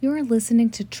You are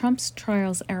listening to Trump's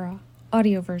Trials Era,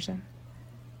 audio version.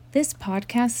 This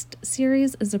podcast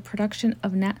series is a production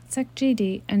of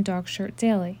NatSecJD and Dogshirt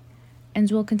Daily, and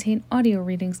will contain audio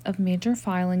readings of major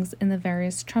filings in the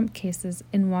various Trump cases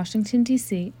in Washington,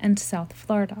 D.C. and South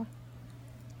Florida.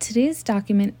 Today's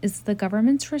document is the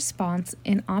government's response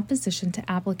in opposition to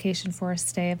application for a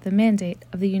stay of the mandate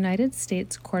of the United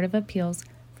States Court of Appeals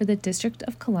for the District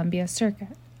of Columbia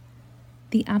Circuit.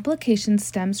 The application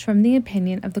stems from the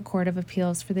opinion of the Court of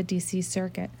Appeals for the D.C.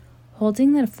 Circuit,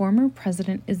 holding that a former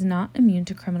president is not immune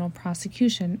to criminal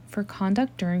prosecution for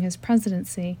conduct during his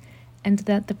presidency, and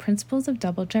that the principles of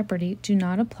double jeopardy do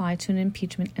not apply to an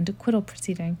impeachment and acquittal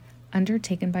proceeding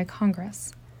undertaken by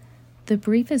Congress. The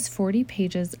brief is 40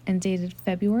 pages and dated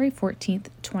February 14,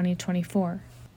 2024.